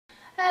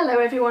Hello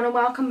everyone and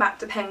welcome back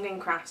to Penguin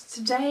Crafts.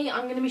 Today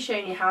I'm going to be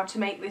showing you how to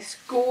make this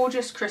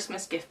gorgeous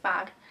Christmas gift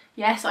bag.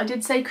 Yes, I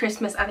did say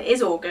Christmas and it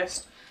is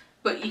August,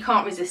 but you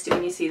can't resist it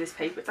when you see this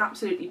paper. It's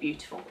absolutely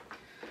beautiful.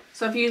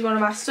 So I've used one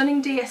of our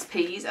stunning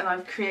DSPs and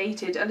I've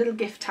created a little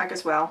gift tag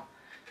as well,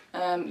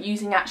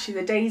 using actually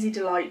the Daisy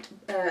Delight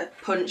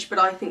punch, but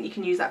I think you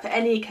can use that for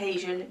any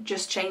occasion,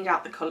 just change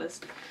out the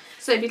colours.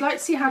 So if you'd like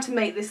to see how to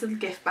make this little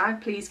gift bag,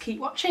 please keep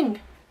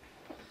watching.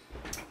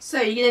 So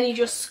you're going to need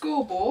your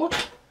scoreboard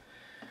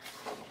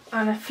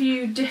and a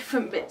few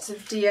different bits of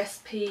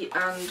DSP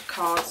and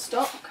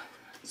cardstock.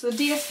 So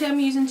the DSP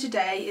I'm using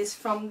today is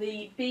from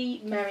the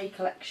Be Merry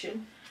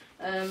collection.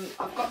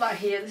 I've got that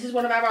here. This is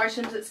one of our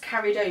items that's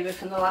carried over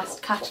from the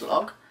last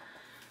catalogue.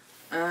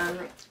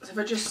 So if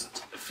I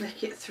just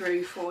flick it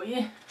through for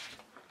you.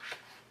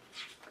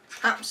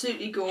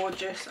 Absolutely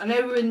gorgeous. I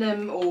know we're in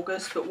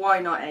August, but why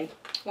not, eh?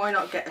 Why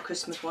not get a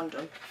Christmas one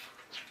done?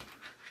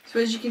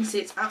 So as you can see,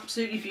 it's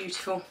absolutely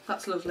beautiful.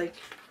 That's lovely.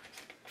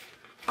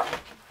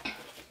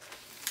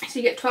 So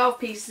you get 12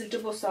 pieces of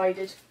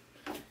double-sided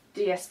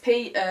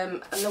DSP,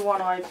 and the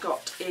one I've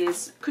got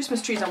is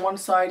Christmas trees on one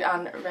side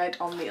and red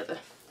on the other.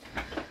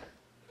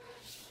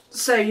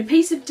 So your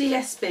piece of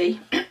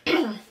DSP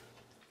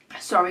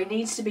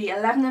needs to be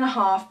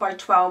 11.5 by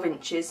 12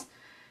 inches.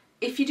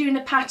 If you're doing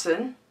a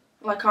pattern,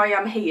 like I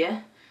am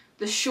here,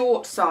 the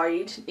short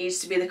side needs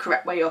to be the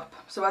correct way up.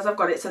 So as I've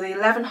got it, so the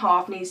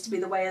 11.5 needs to be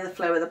the way of the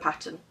flow of the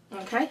pattern,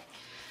 okay?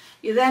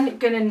 You're then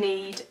going to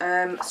need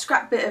a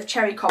scrap bit of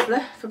cherry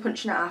cobbler for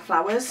punching out our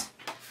flowers,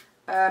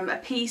 a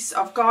piece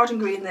of garden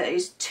green that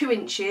is 2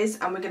 inches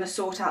and we're going to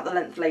sort out the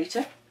length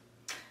later,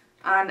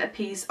 and a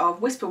piece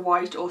of whisper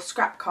white or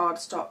scrap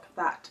cardstock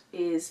that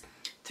is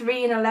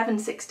 3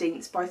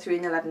 11/16 by 3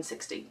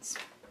 11/16.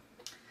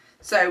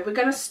 So we're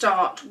going to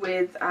start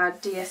with our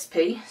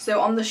DSP.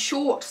 So on the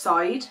short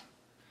side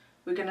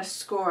we're going to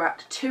score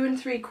at 2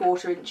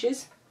 3/4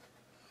 inches.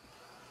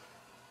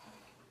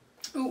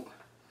 Ooh.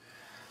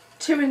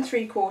 2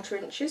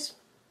 3/4 inches,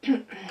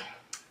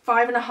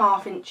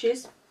 5.5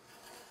 inches,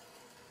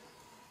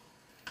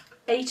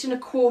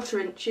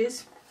 8.25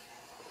 inches,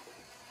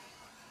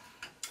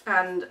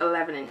 and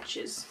 11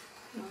 inches.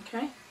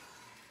 Okay.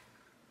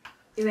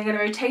 You're then going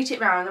to rotate it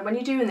round, and when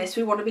you're doing this,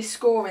 we want to be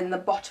scoring the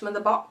bottom of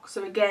the box.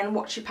 So again,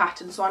 watch your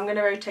pattern. So I'm going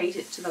to rotate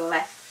it to the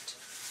left,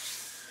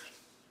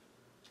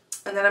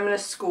 and then I'm going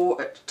to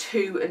score at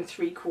 2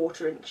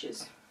 3/4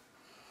 inches.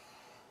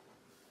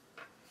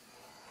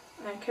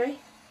 Okay.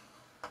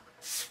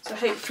 So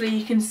hopefully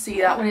you can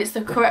see that when it's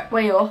the correct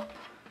way up.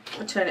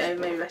 I'll turn it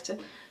over maybe better.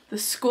 The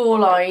score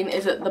line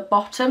is at the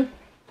bottom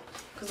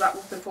because that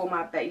will form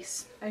our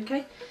base.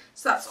 Okay,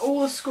 so that's all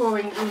the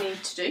scoring we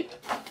need to do.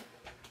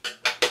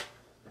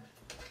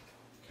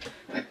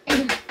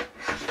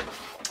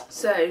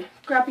 So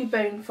grab your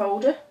bone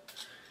folder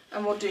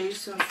and we'll do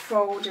some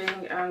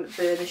folding and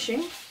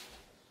burnishing.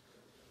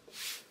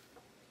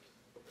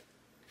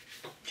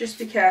 Just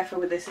be careful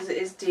with this as it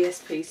is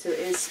DSP, so it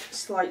is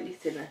slightly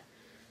thinner.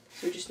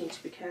 So we just need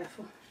to be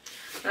careful.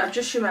 And I've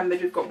just remembered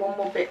we've got one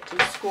more bit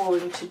of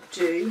scoring to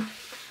do.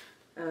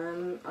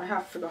 I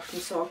have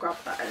forgotten, so I'll grab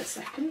that in a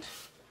second.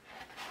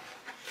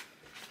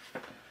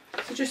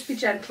 So just be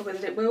gentle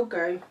with it, it will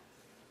go.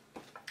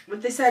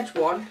 With this edge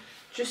one,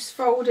 just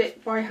fold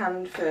it by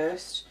hand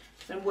first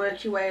and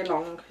work your way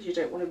along because you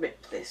don't want to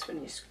rip this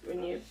when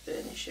you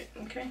burnish it,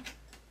 okay?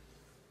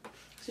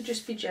 So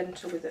just be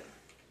gentle with it.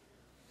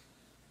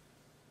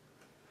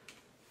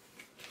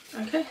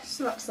 Okay,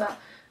 so that's that.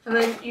 And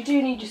then you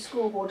do need your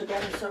scoreboard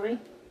again, sorry.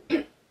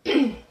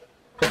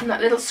 And that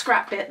little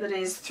scrap bit that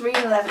is 3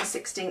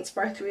 11/16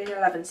 by 3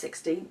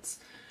 11/16.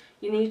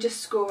 You need to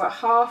score at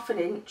 1/2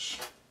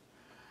 inch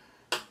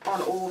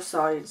on all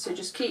sides. So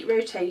just keep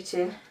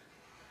rotating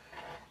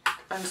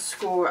and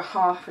score at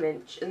 1/2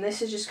 inch. And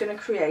this is just going to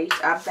create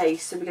our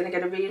base. So we're going to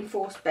get a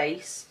reinforced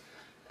base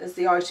as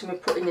the item we're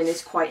putting in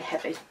is quite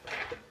heavy.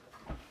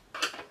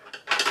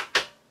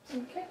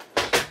 Okay.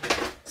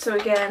 So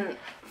again,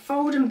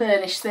 fold and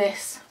burnish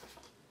this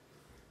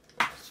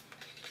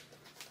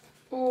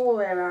all the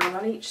way around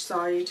on each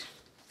side.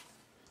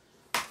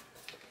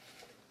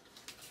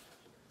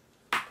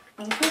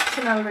 Okay,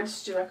 so now we're ready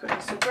to do our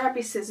cutting. So grab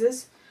your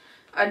scissors,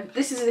 and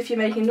this is as if you're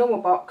making a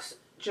normal box,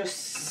 just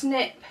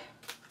snip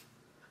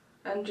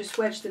and just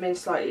wedge them in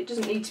slightly. It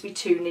doesn't need to be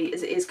too neat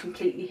as it is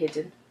completely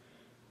hidden,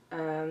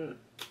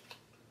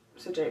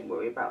 so don't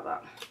worry about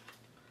that,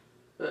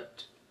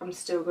 but I'm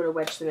still going to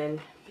wedge them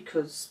in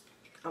because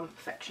I'm a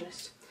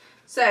perfectionist.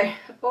 So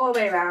all the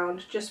way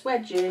around, just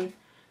wedge in.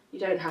 You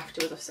don't have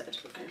to, as I've said,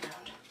 but go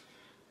around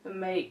and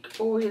make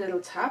all your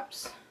little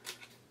tabs.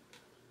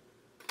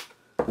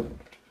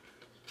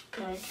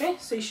 Okay,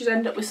 so you should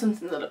end up with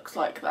something that looks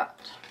like that.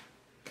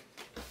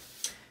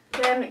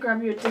 Then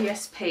grab your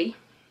DSP,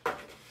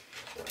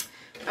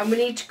 and we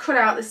need to cut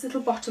out this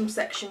little bottom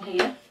section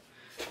here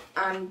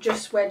and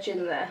just wedge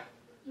in there.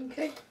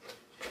 Okay,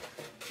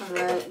 and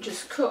then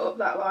just cut up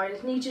that line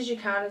as neat as you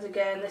can, as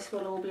again this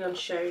will all be on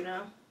show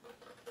now.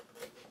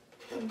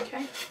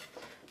 Okay,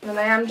 And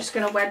I am just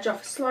going to wedge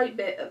off a slight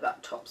bit at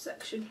that top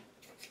section.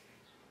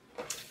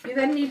 You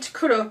then need to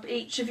cut up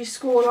each of your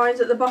score lines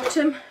at the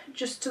bottom,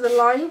 just to the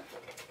line.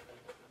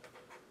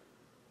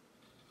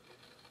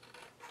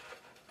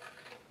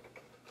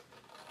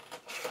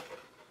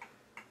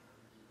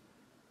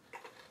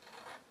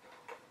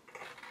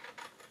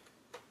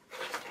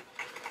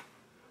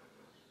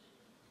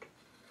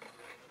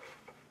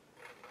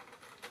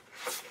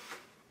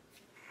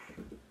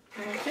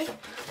 Okay,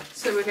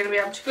 so we're going to be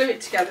able to glue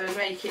it together and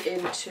make it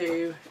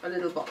into a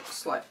little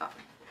box like that.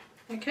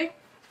 Okay,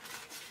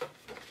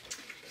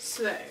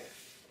 so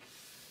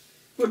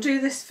we'll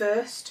do this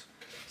first.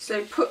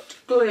 So put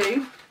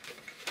glue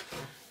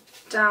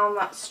down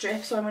that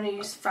strip, so I'm going to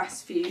use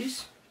fast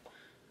fuse,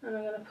 and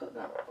I'm going to put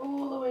that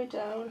all the way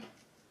down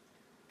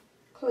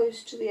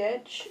close to the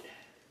edge,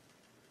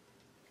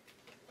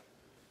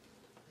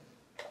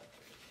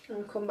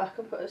 and come back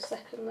and put a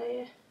second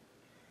layer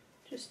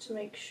just to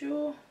make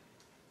sure.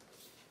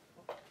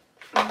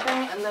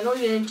 Okay, and then all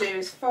you need to do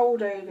is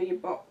fold over your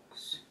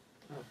box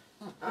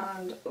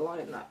and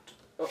line that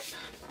up.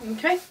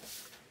 Okay,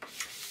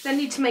 then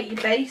you need to make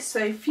your base,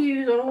 so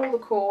fuse on all the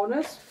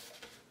corners.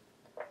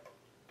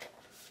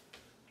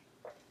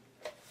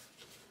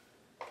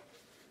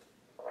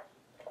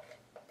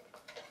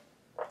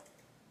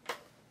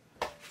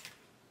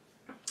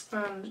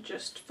 And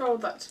just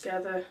fold that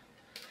together.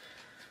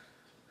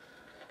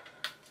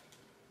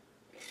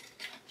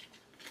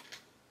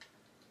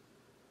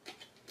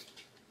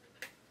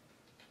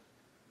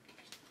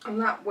 And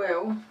that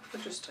will,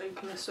 I'll just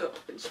open this up,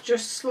 it's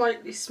just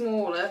slightly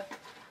smaller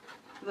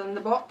than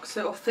the box, so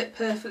it'll fit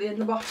perfectly in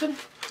the bottom.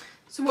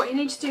 So what you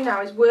need to do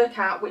now is work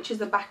out which is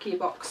the back of your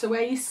box. So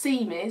where your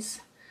seam is,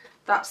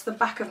 that's the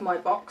back of my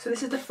box. So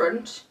this is the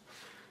front.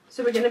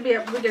 So we're going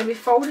to be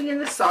folding in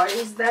the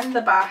sides, then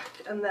the back,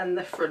 and then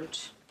the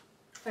front.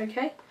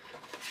 Okay.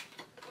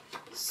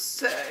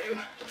 So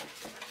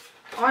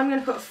I'm going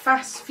to put a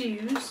fast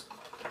fuse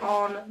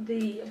on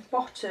the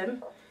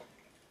bottom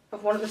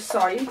of one of the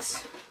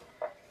sides.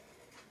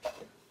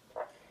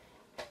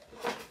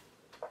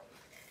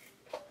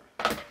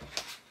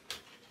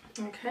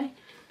 Okay,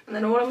 and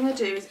then all I'm going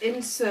to do is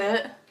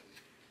insert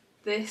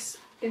this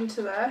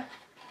into there.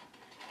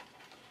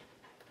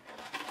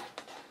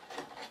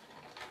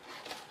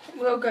 It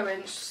will go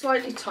in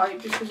slightly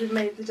tight because we've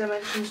made the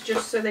dimensions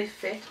just so they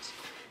fit.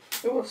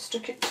 Oh, I've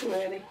stuck it too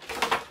early.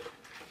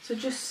 So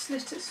just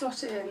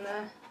slot it in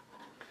there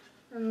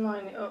and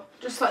line it up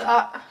just like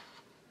that,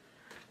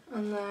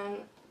 and then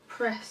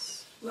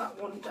press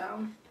that one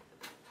down.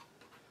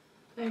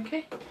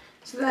 Okay,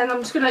 so then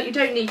I'm just going to, you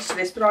don't need to do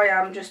this, but I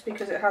am, just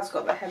because it has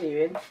got the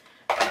heavier in.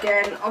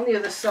 Again, on the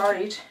other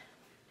side,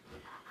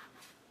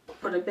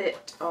 put a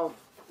bit of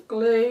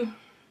glue.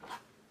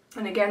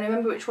 And again,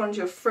 remember which one's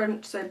your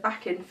front, so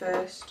back in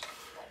first.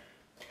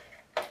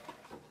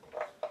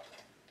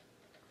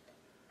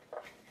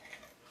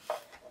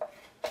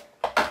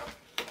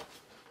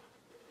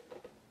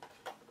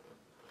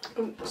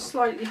 Oh,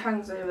 slightly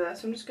hangs over there,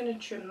 so I'm just going to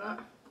trim that.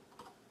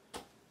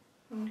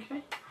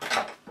 Okay.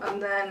 And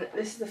then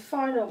this is the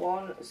final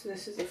one, so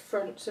this is the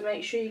front, so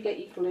make sure you get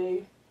your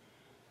glue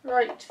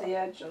right to the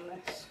edge on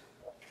this.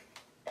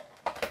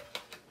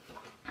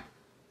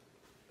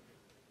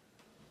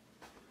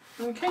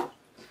 Okay,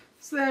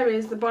 so there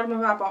is the bottom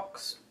of our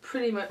box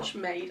pretty much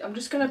made. I'm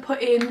just going to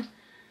put in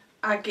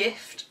our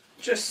gift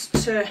just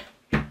to,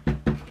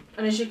 and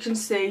as you can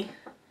see,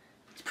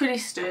 it's pretty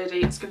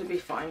sturdy, it's going to be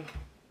fine.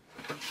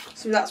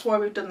 So that's why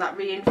we've done that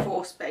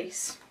reinforced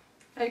base.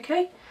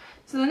 Okay,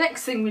 so the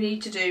next thing we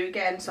need to do,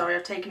 again, sorry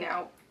I've taken it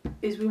out,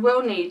 is we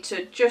will need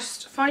to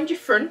just find your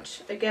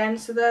front again.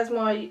 So there's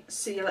my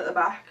seal at the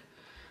back.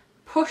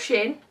 Push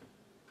in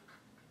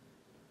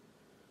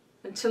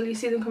until you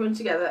see them coming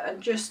together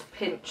and just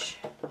pinch.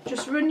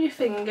 Just run your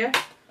finger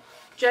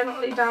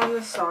gently down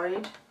the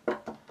side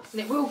and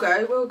it will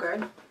go,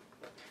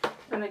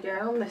 And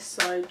again on this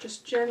side,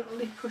 just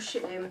gently push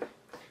it in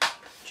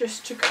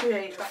just to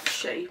create that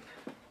shape.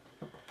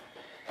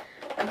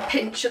 And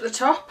pinch at the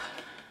top.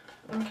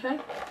 Okay.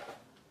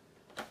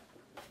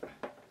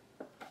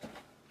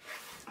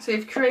 So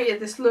you've created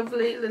this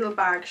lovely little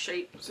bag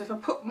shape. So if I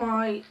put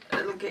my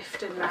little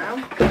gift in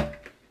now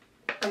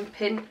and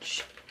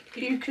pinch,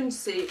 you can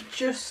see it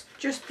just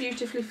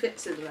beautifully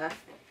fits in there.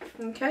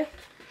 Okay,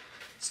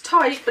 it's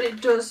tight, but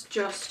it does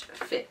just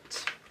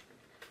fit.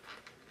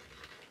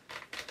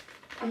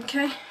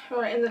 Okay,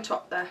 right in the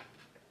top there.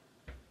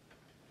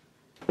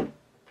 It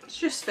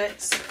just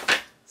fits.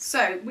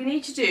 So we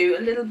need to do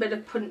a little bit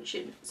of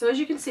punching. So as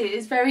you can see, it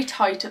is very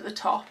tight at the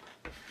top.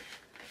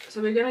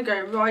 So we're going to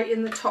go right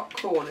in the top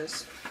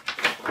corners.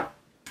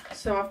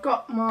 So I've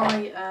got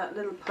my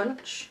little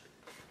punch.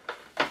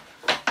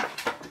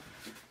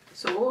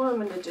 So all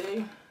I'm going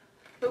to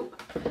do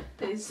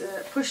is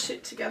push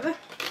it together.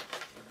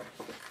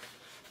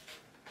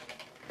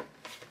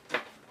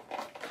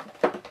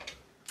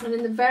 And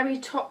in the very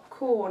top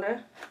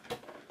corner,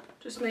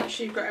 just make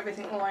sure you've got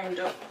everything lined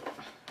up.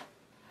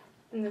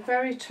 In the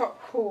very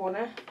top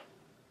corner,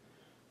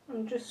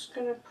 I'm just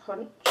going to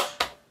punch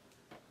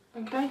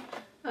Okay,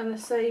 and the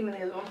same in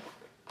the other one,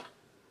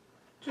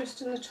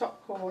 just in the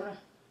top corner.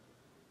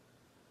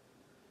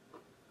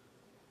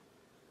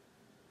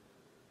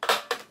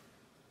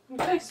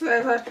 Okay, so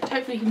there's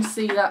hopefully you can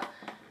see that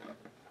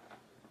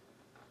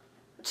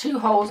 2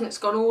 holes and it's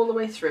gone all the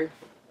way through.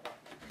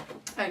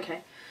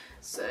 Okay,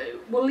 so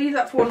we'll leave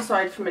that for one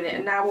side for a minute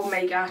and now we'll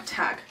make our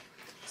tag.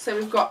 So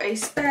we've got a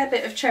spare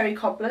bit of cherry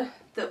cobbler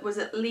that was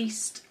at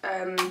least,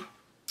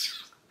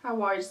 how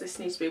wide does this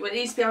need to be? Well, it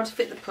needs to be able to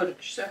fit the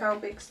punch, so how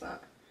big's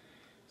that?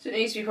 So it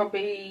needs to be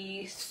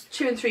probably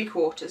 2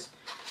 3/4.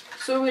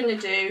 So all we're going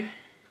to do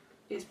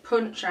is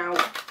punch out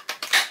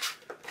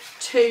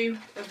 2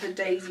 of the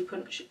daisy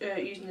punch,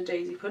 using the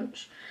daisy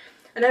punch.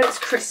 I know it's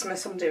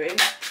Christmas I'm doing,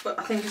 but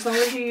I think as long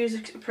as you use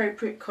an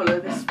appropriate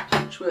colour, this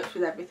punch works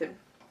with everything.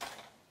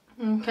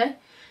 Okay,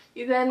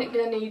 you're then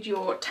going to need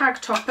your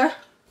tag topper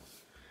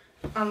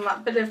and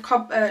that bit of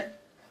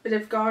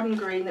garden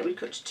green that we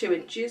cut to 2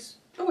 inches.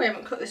 Oh, we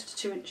haven't cut this to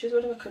 2 inches.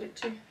 What did I cut it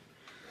to?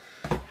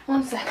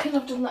 1 second,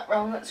 I've done that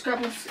wrong. Let's grab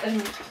my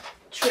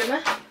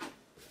trimmer.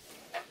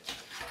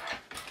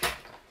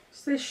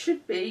 So this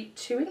should be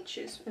 2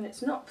 inches, and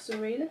it's not for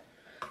some reason.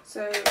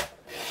 So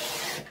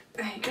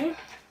there you go.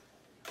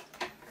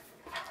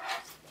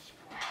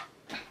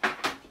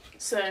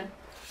 So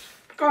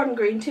garden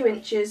green, 2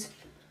 inches.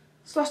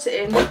 Slot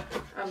it in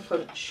and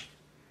punch.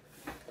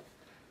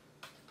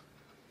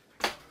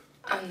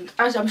 And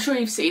as I'm sure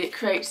you've seen, it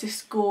creates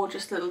this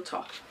gorgeous little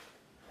top.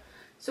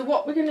 So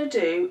what we're going to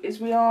do is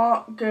we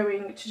are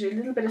going to do a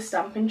little bit of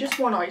stamping, just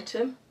one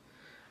item,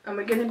 and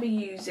we're going to be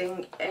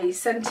using a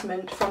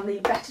sentiment from the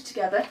Better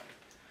Together,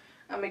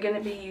 and we're going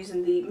to be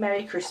using the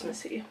Merry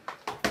Christmas here.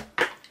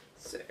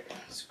 So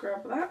let's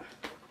grab that,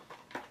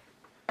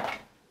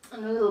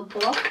 and a little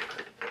block.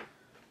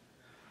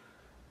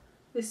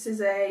 This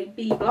is a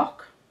B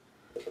block,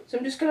 so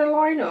I'm just going to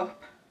line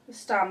up the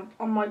stamp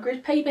on my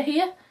grid paper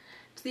here.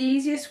 It's the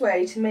easiest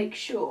way to make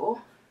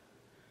sure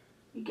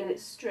you get it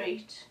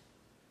straight.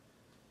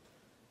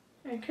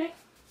 Okay,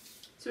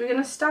 so we're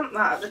going to stamp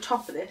that at the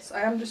top of this.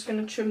 I am just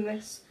going to trim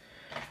this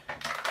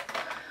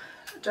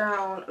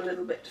down a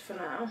little bit for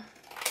now,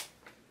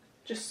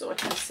 just so I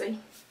can see.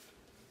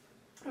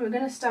 And we're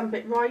going to stamp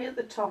it right at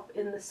the top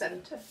in the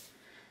centre.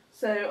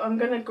 So I'm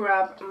going to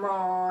grab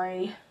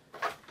my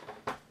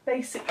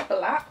basic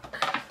black.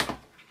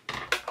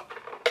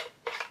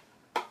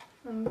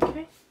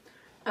 Okay,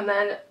 and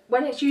then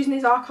when it's using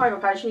these archival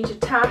pads, you need to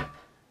tap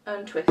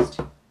and twist.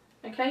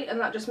 Okay, and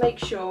that just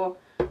makes sure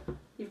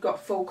you've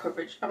got full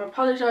coverage. I'm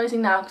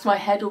apologising now because my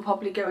head will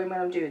probably go in when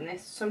I'm doing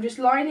this. So I'm just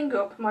lining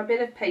up my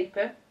bit of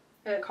paper,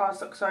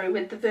 cardstock, sorry,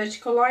 with the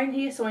vertical line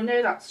here, so I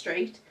know that's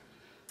straight.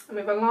 And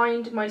we've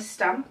aligned my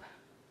stamp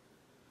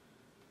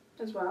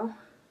as well.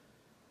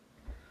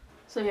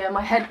 So yeah,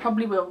 my head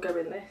probably will go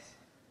in this.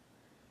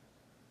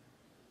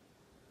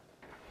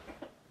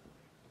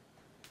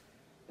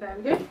 There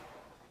we go.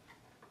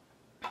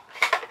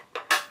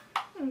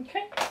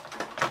 Okay,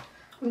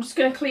 I'm just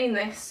going to clean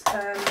this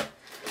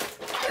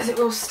as it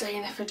will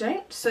stain if I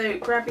don't. So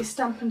grab your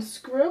stamp and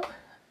scrub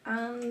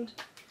and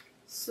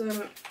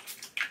some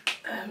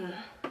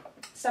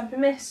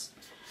stamping mist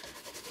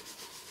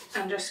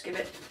and just give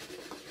it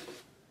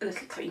a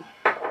little clean.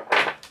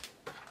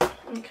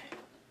 Okay,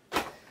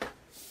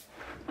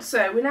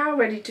 so we're now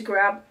ready to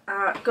grab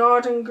our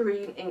garden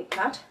green ink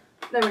pad.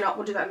 No, we're not,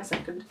 we'll do that in a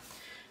second.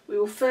 We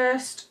will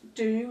first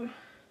do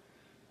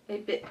a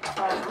bit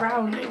of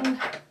rounding.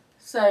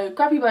 So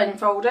grab your burning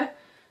folder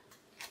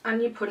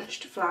and your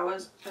punched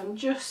flowers and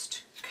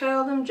just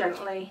curl them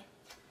gently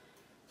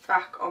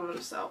back on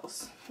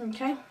themselves.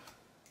 Okay,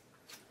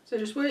 so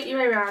just work your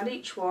way around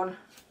each one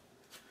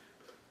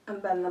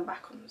and bend them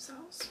back on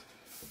themselves.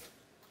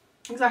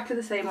 Exactly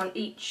the same on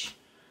each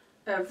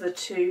of the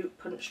 2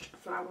 punched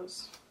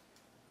flowers.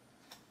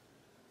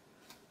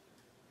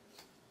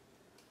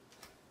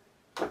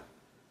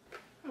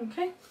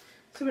 Okay,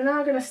 so we're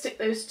now going to stick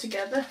those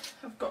together.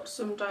 I've got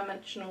some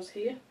dimensionals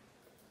here.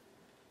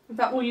 In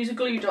fact, we'll use a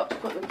glue dot to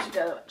put them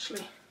together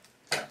actually.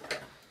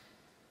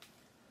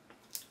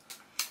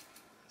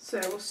 So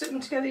we'll stick them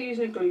together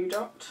using a glue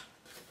dot,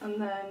 and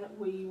then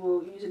we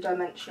will use a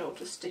dimensional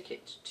to stick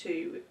it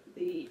to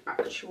the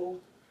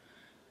actual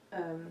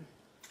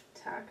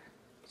tag.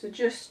 So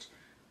just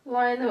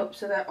line them up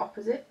so they're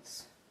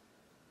opposites.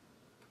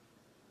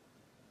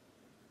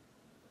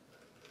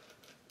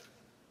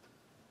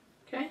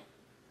 Okay.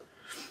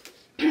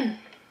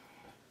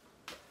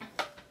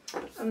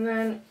 And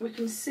then we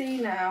can see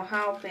now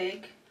how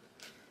big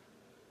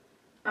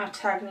our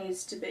tag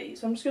needs to be.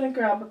 So I'm just going to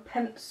grab a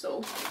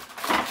pencil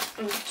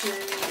and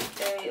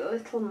do a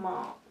little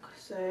mark.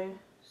 So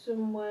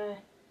somewhere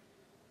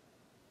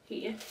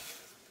here.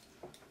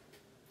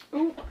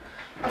 Oh,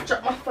 I've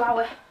dropped my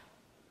flower.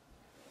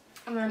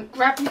 And then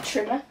grab your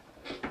trimmer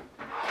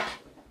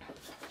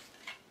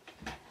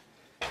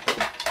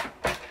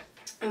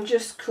and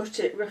just cut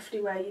it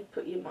roughly where you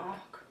put your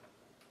mark.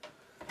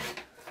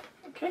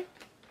 Okay.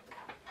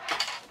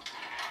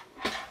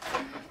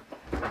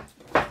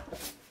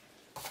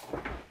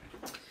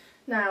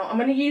 Now I'm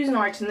going to use an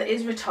item that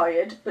is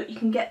retired, but you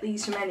can get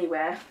these from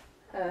anywhere.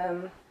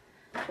 They're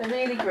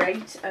really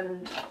great,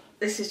 and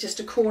this is just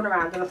a corner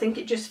round, and I think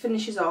it just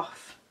finishes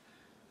off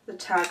the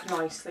tag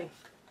nicely.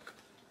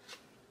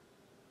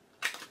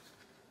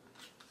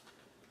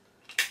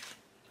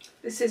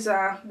 This is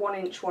a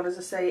 1-inch one, as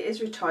I say. It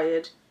is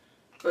retired,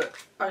 but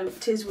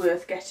it is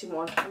worth getting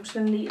one. I'm just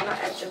going to neaten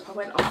that edge up. I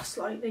went off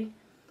slightly.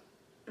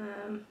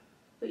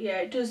 But yeah,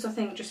 it does, I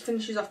think, just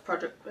finishes off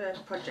project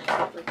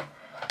lovely.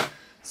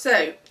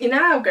 So you're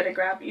now going to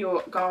grab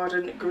your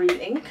garden green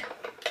ink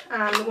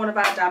and one of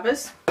our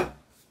dabbers.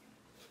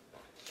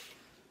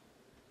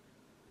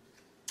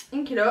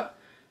 Ink it up,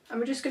 and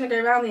we're just going to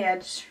go around the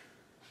edge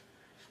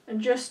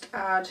and just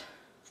add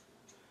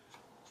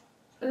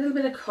a little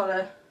bit of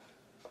colour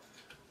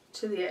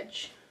to the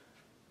edge.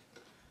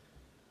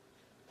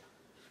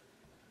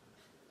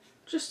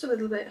 Just a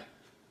little bit.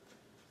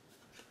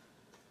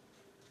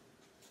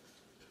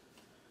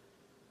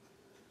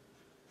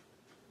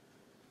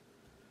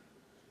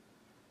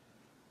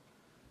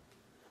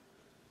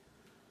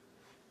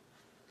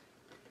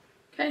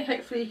 Okay,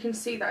 hopefully you can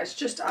see that it's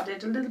just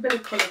added a little bit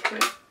of colour to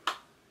it.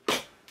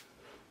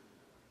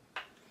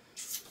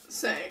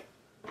 So,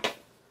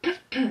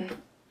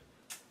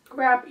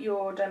 grab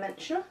your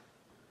dimensioner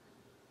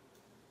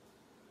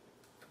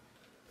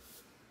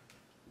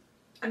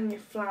and your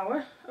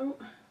flower. Oh,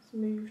 it's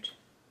moved.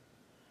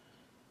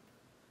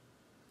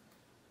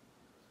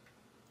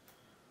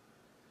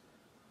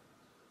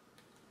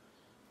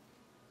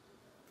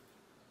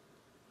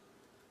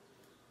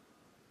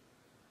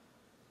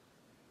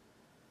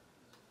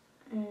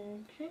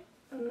 Okay,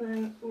 and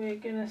then we're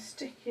going to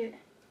stick it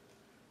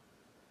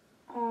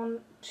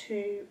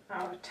onto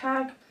our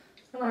tag,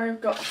 and I've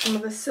got some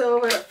of the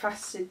silver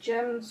faceted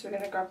gems, so we're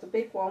going to grab the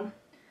big one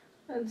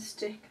and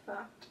stick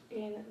that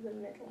in the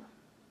middle.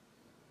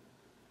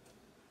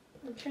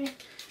 Okay,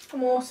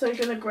 I'm also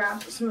going to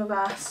grab some of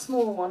our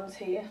small ones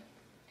here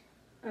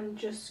and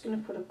just going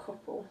to put a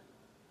couple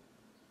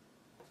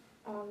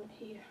on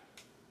here,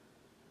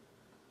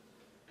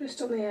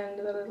 just on the end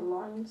of the little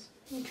lines.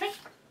 Okay.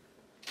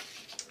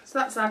 So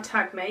that's our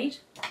tag made.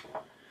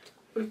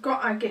 We've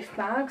got our gift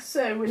bag,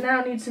 so we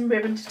now need some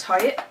ribbon to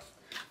tie it.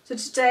 So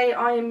today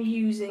I am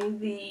using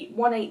the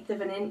 1/8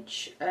 of an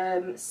inch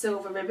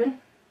silver ribbon.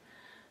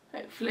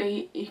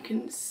 Hopefully you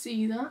can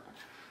see that.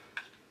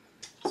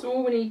 So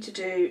all we need to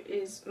do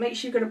is make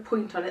sure you've got a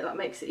point on it, that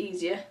makes it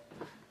easier.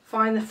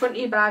 Find the front of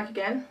your bag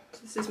again,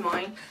 so this is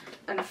mine,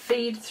 and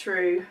feed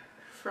through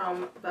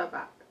from the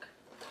back.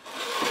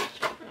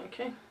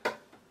 Okay.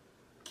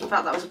 In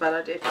fact, that was a bad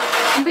idea.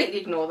 Completely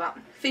ignore that.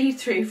 Feed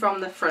through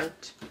from the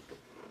front.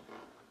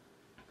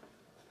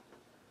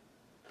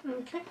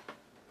 Okay.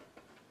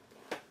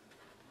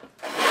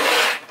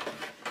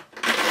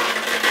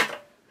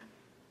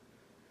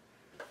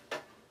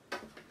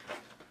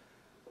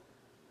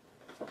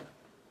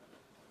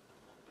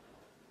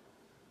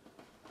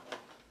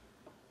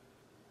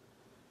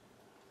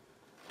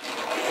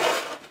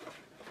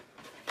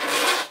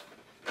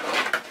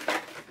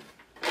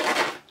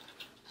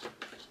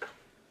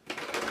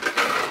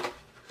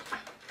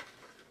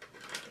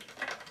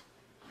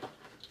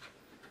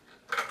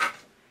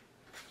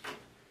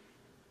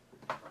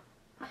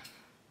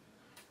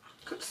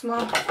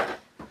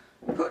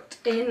 Put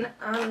in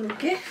our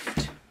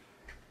gift,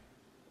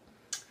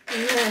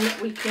 and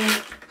then we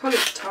can pull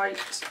it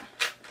tight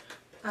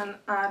and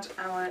add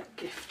our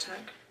gift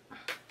tag.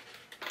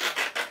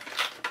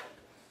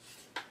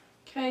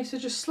 Okay, so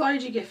just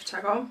slide your gift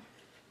tag on,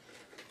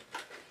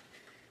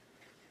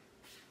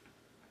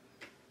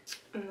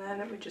 and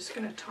then we're just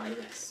going to tie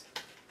this.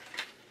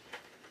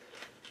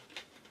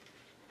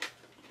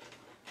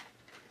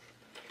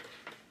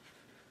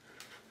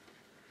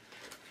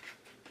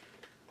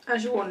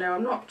 As you all know,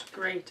 I'm not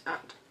great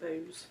at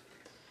bows.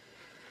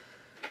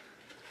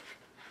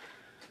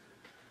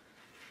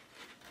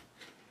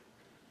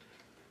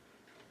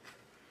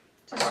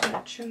 Just going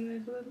to trim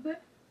those a little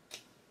bit.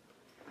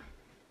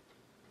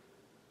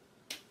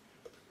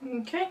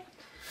 Okay,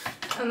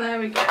 and there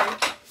we go.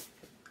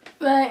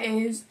 There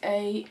is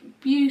a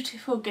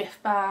beautiful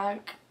gift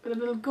bag with a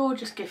little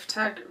gorgeous gift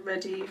tag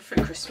ready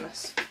for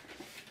Christmas.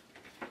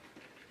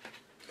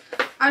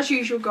 As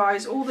usual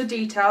guys, all the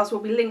details will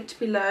be linked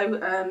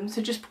below,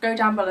 so just go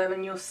down below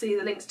and you'll see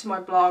the links to my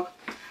blog,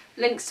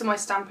 links to my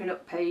Stampin'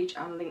 Up page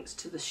and links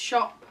to the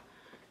shop.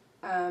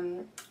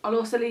 I'll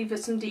also leave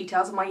some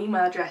details on my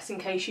email address in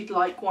case you'd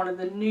like one of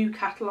the new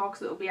catalogues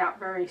that will be out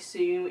very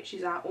soon, which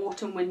is our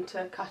autumn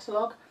winter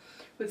catalogue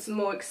with some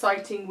more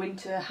exciting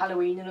winter,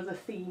 Halloween and other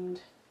themed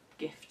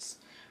gifts,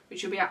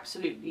 which will be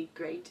absolutely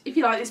great. If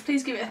you like this,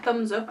 please give it a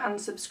thumbs up and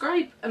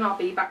subscribe, and I'll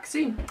be back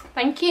soon.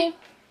 Thank you.